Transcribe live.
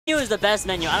is the best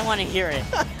menu. I don't want to hear it.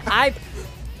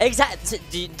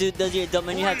 Does your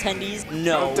menu have tendies?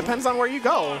 No. It depends on where you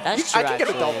go. That's true. I can get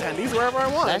adult tendies wherever I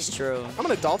want. That's true. I'm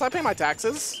an adult. I pay my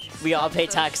taxes. We all pay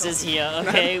taxes here,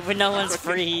 okay? But no one's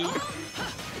free.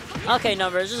 Okay,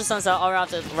 Numbers, just a sunset all right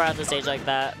off the stage like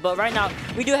that. But right now,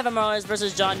 we do have Amaryllis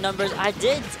versus John. Numbers. I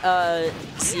did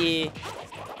see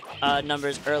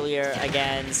Numbers earlier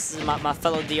against my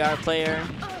fellow DR player,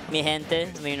 mi gente.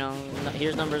 I mean, you know,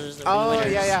 here's Numbers. Oh,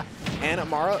 winners. yeah. And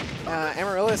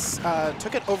Amaryllis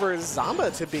took it over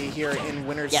Zamba to be here in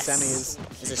winners semis.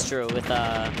 This is true with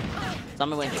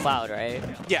Zamba went Cloud, right?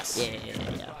 Yes.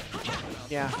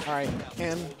 Yeah. All right.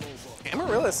 And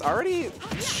Amaryllis already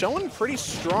showing pretty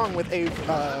strong with a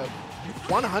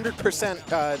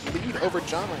 100% lead over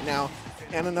John right now,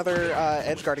 and another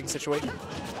edge guarding situation.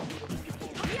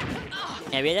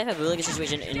 Yeah, we have a really good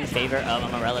situation in favor of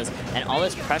Amaryllis, and all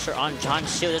this pressure on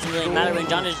John's shield doesn't really matter when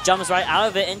John just jumps right out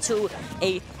of it into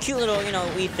a cute little, you know,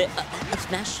 wee bit up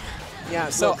smash. Yeah,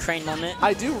 so crane moment.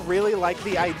 I do really like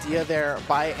the idea there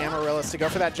by Amaryllis to go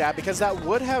for that jab, because that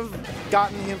would have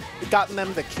gotten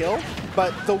them the kill.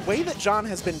 But the way that John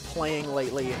has been playing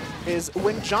lately is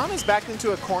when John is backed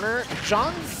into a corner,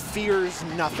 John fears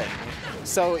nothing.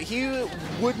 So he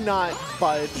would not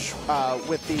budge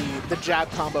with the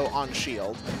jab combo on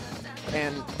shield.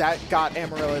 And that got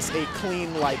Amaryllis a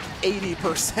clean, like,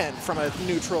 80% from a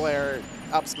neutral air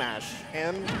up smash.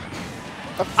 And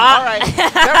all right,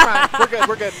 never mind.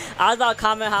 We're good. I was about to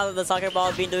comment how the soccer ball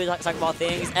is being doing soccer ball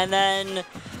things, and then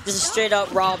just straight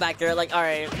up raw back there. Like, all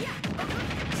right.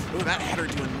 Ooh, that header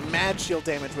doing mad shield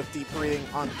damage with deep breathing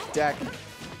on deck.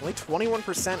 Only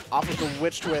 21% off of the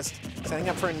Witch Twist, setting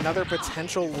up for another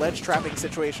potential ledge trapping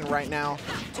situation right now.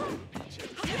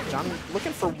 John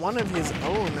looking for one of his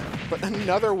own, but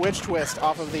another Witch Twist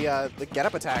off of the get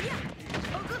up attack.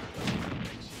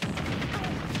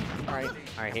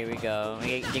 All right, here we go.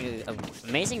 We're getting an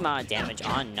amazing amount of damage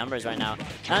on Numbers right now.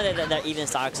 I know that they're even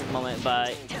stocks at the moment,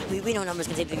 but we know Numbers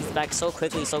can take things back so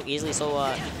quickly, so easily,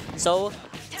 so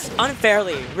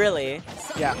unfairly, really.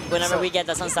 Yeah. Whenever we get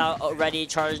the Sunstyle already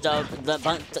charged up,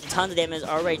 tons of damage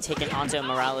already taken onto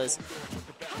Amaryllis.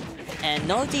 And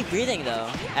no deep breathing, though,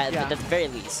 at the very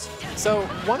least. So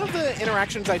one of the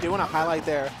interactions I do want to highlight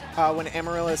there, when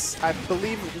Amaryllis, I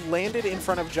believe, landed in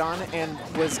front of John and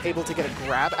was able to get a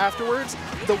grab afterwards,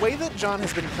 the way that John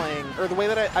has been playing, or the way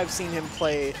that I've seen him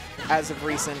play as of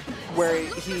recent, where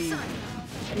he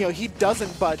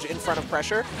doesn't budge in front of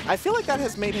pressure, I feel like that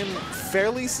has made him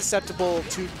fairly susceptible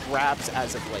to grabs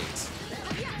as of late.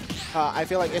 I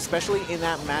feel like, especially in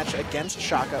that match against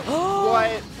Shaka.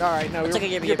 What? All right, no, you're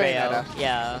Bayonetta.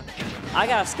 Yeah. I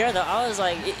got scared, though. I was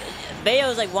like, Bayo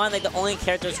is like one of the only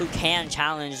characters who can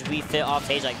challenge Wii Fit off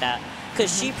stage like that,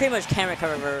 because she pretty much can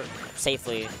recover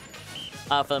safely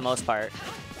for the most part.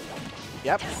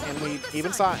 Yep, and we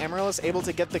even saw Amaryllis able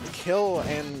to get the kill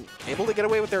and able to get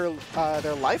away with their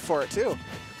life for it, too.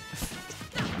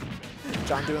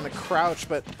 John doing the crouch,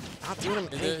 but not doing him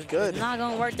any good. It's not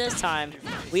going to work this time.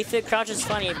 Wii Fit crouch is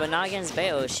funny, but not against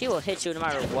Bayo. She will hit you no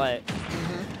matter what.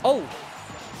 Oh!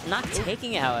 Not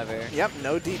taking it, however. Yep,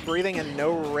 no deep breathing and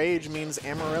no rage means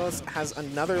Amaryllis has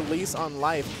another lease on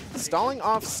life. Stalling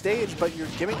off stage, but you're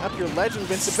giving up your ledge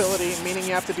invincibility, meaning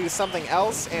you have to do something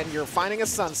else, and you're finding a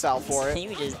Sunstyle for it.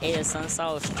 You just ate a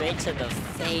Sunstyle straight to the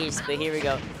face, but here we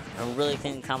go. A really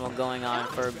clean combo going on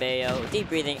for Bayo. Deep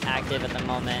breathing active at the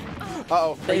moment.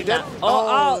 Uh-oh, are you dead?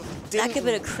 That could have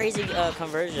been a crazy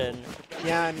conversion.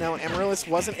 Yeah, no, Amaryllis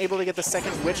wasn't able to get the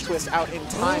second Witch Twist out in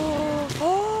time.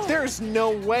 There's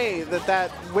no way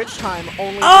that Witch time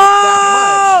only did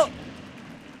that much.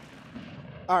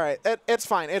 All right, it's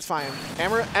fine, it's fine.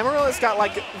 Amaryllis got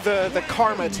like the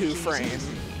Karma 2 frame.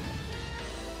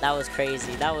 That was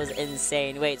crazy. That was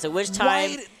insane. Wait, so Witch time?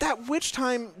 Why did that Witch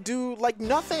time do like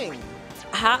nothing?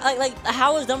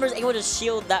 How was Numbers able to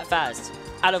shield that fast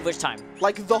out of Witch time?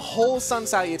 Like the whole Sun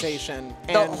Salutation.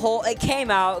 And it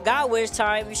came out, got Witch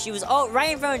time. She was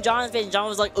right in front of John's face. And John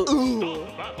was like, ooh.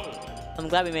 I'm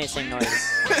glad we made the same noise.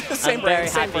 Same brain,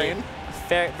 same brain.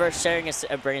 We're sharing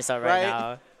a brain cell right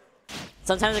now.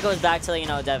 Sometimes it goes back to, you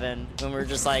know, Devin, when we're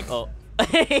just like, oh.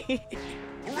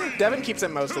 Devin keeps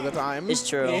it most of the time. It's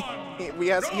true. He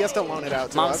has to loan it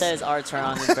out to Mom us. says our turn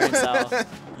on his brain cell. All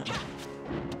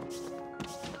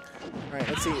right,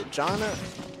 let's see. John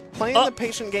playing the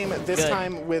patient game this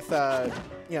time with,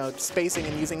 you know, spacing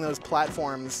and using those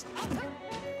platforms.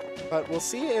 But we'll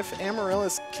see if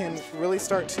Amaryllis can really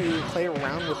start to play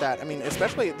around with that. I mean,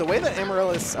 especially the way that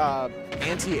Amaryllis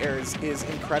anti-airs is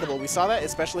incredible. We saw that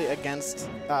especially against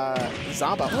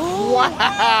Zamba.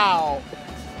 Wow!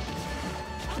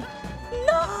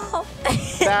 No!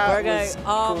 That We're was going.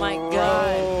 Oh my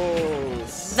god.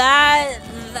 gross.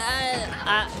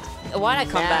 Why'd I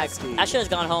come Nasty. back? I should have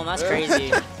gone home. That's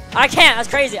crazy. I can't. That's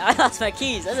crazy. I lost my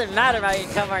keys. Doesn't matter if I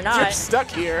can come or not. You're stuck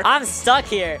here. I'm stuck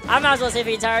here. I might as well stay for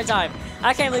the entire time.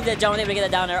 I can't believe that John was able to get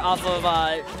that down there off of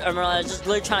Amaryllis, just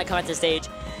literally trying to come at the stage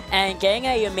and getting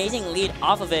an amazing lead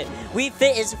off of it. We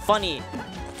Fit is funny.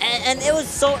 And it was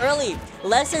so early.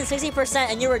 Less than 60%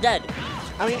 and you were dead.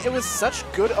 I mean, it was such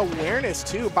good awareness,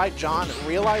 too, by John,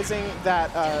 realizing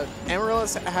that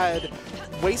Amaryllis had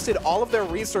wasted all of their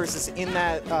resources in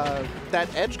that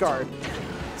edge guard.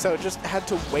 So just had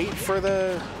to wait for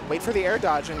the air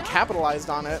dodge and capitalized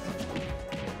on it.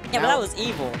 Yeah, but that was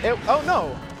evil. Oh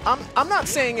no, I'm not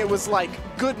saying it was like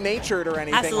good-natured or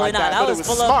anything Absolutely like not. that, but it was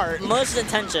full smart. of malicious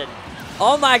intention.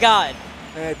 Oh my god.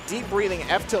 And a deep breathing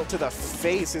F tilt to the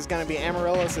face is going to be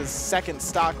Amaryllis' second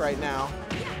stock right now.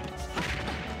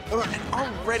 And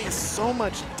already so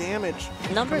much damage.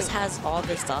 Numbers has all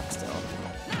the stock still.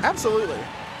 Absolutely.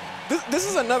 This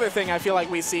is another thing I feel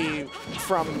like we see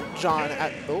from John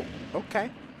at... Oh, okay.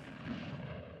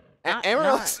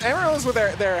 Amaryllis with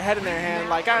their head in their hand,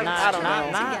 like, I don't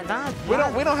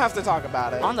know. We don't have to talk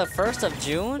about it. On the 1st of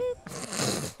June?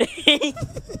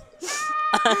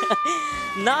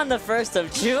 Not on the 1st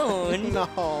of June.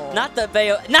 No. Not the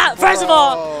Bayo... Not, first of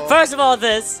all,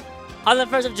 this. On the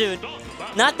 1st of June.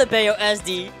 Not the Bayo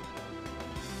SD.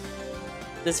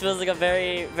 This feels like a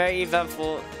very, very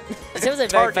eventful... It feels like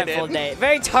a very eventful day.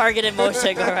 Very targeted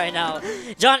motion going right now.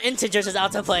 John Integers is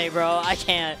out to play, bro. I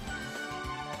can't.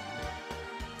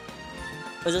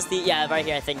 Was this the... Yeah, right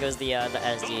here, I think it was the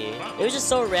SD. It was just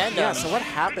so random. Yeah, so what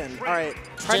happened? All right,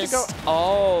 try to go...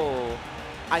 Oh.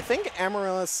 I think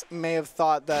Amaryllis may have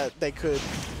thought that they could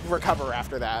recover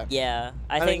after that. Yeah,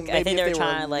 I think they were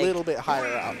trying to, like... a little bit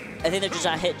higher up. I think they're just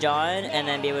trying to hit John and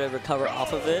then be able to recover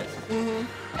off of it.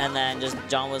 And then just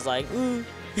John was like...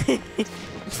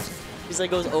 He's like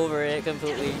goes over it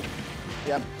completely.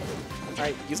 Yep. All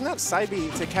right, using that side B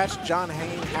to catch John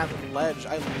hanging at the ledge.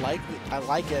 I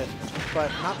like it, but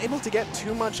not able to get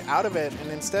too much out of it. And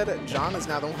instead, John is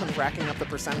now the one racking up the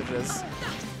percentages.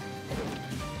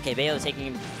 Okay, Bayo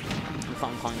taking...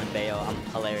 I'm calling him Bayo. I'm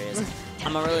hilarious.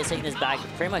 I'm really taking this back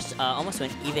pretty much almost to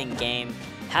an even game.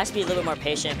 Has to be a little bit more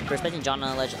patient. Respecting John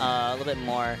on the ledge a little bit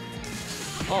more.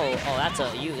 Oh, that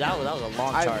was a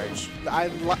long charge.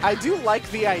 I do like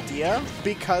the idea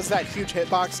because that huge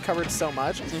hitbox covered so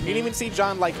much. You can even see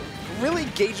John like really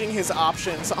gauging his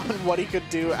options on what he could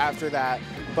do after that,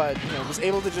 but you know, was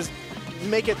able to just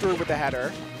make it through with the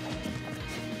header.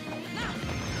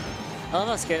 I love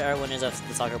how scared everyone is of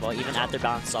the soccer ball, even after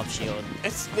bounces off shield.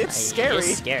 It's scary.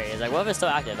 It's scary. It's like, what if it's still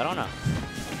active? I don't know.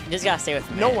 You just gotta stay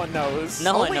with me. No one knows.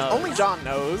 No one knows. Only John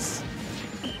knows.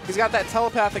 He's got that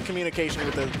telepathic communication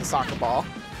with the soccer ball.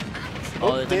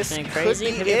 Oh, this is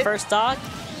crazy. Could be first stock.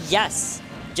 Yes.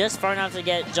 Just far enough to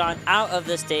get John out of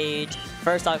the stage.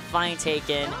 First stock finally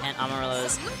taken, and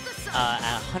Amaryllis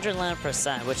at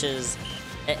 111%, which is...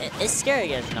 It's scary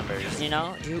against numbers, you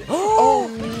know? Oh,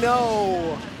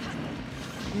 no!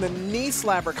 The knee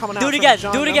slapper coming out Do it again!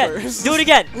 John Do it again! Numbers. Do it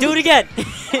again! Do it again!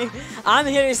 I'm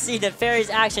here to see the Fairy's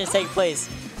actions take place.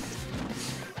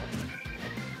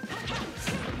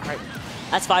 Alright.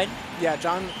 That's fine. Yeah,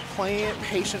 John playing it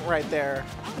patient right there.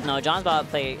 No, John's about to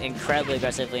play incredibly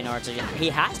aggressively in order to get... He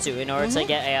has to in order to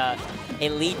get a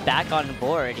lead back on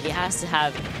board. He has to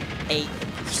have a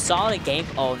solid game.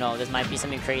 Oh no, this might be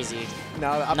something crazy. No,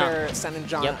 up there sending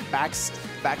John back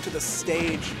to the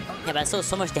stage. Yeah, but still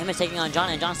so much damage taking on John,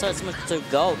 and John still has so much to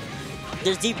go.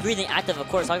 There's deep breathing active, of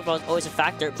course. Soccer ball is always a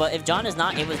factor, but if John is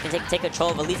not able to take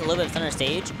control of at least a little bit of center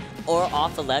stage or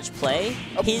off the ledge play,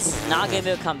 he's not going to be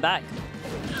able to come back.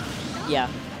 Yeah,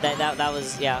 that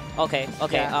was, yeah. Okay.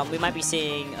 Yeah. We might be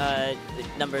seeing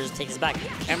numbers take us back.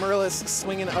 Amaryllis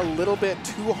swinging a little bit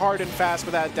too hard and fast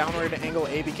with that downward angle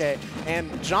ABK,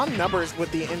 and John Numbers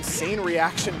with the insane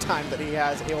reaction time that he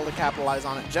has able to capitalize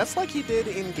on it, just like he did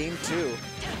in Game 2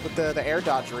 with the air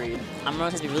dodge read.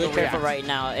 Amaryllis has to be really careful right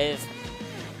now.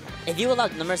 If you allow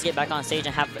Numbers to get back on stage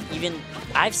and have even...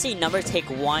 I've seen Numbers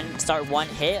start one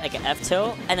hit, like an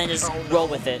F-tilt, and then just roll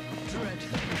with it.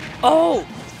 Oh!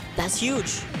 That's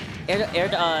huge.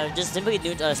 Just simply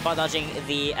spot dodging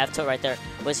the F-tilt right there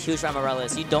was huge for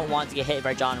Amaryllis. You don't want to get hit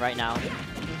by John right now.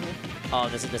 Oh,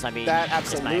 this might be... That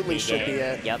absolutely should be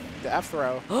it. Yep. The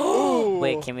F-throw. Oh!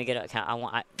 Wait, can we get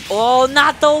a... Oh,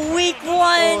 not the weak one!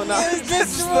 Oh, no. It was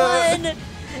this one!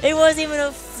 It wasn't even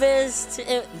a fist.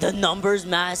 The Numbers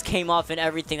mask came off and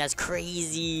everything. That's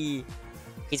crazy.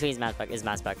 He's putting his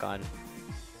mask back on.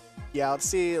 Yeah, let's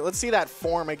see that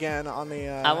form again on the...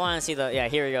 I want to see the... Yeah,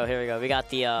 here we go. We got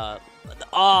the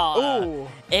Oh,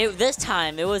 this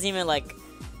time it wasn't even like.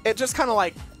 It just kind of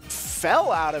like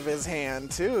fell out of his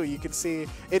hand too. You could see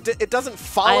it doesn't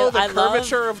follow the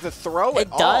curvature of the throw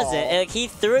at all. It doesn't. Like, he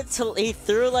threw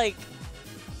it like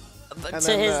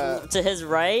to his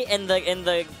right, and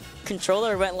the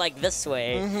controller went like this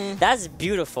way. That's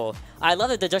beautiful. I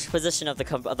love the juxtaposition of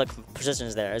the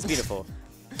positions there. It's beautiful.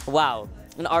 Wow,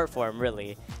 an art form,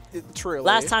 really. Truly.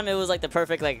 Last time it was like the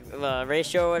perfect like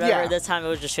ratio or whatever. Yeah. This time it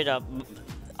was just straight up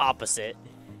opposite.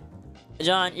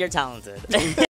 John, you're talented.